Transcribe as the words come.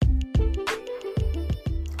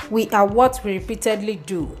We are what we repeatedly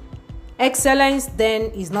do. Excellence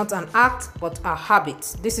then is not an act but a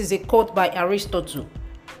habit. This is a quote by Aristotle.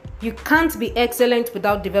 You can't be excellent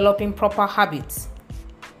without developing proper habits.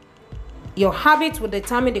 Your habits will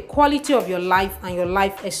determine the quality of your life and your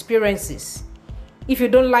life experiences. If you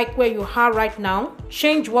don't like where you are right now,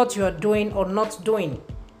 change what you are doing or not doing.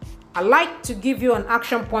 I'd like to give you an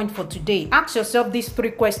action point for today. Ask yourself these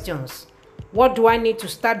 3 questions. What do I need to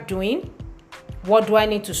start doing? What do I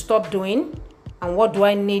need to stop doing? And what do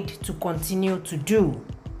I need to continue to do?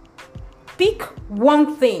 Pick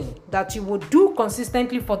one thing that you will do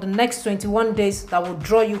consistently for the next 21 days that will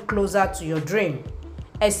draw you closer to your dream,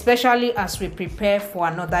 especially as we prepare for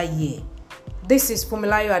another year. This is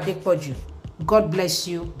Funmilayo Adepoju. God bless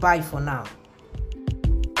you. Bye for now.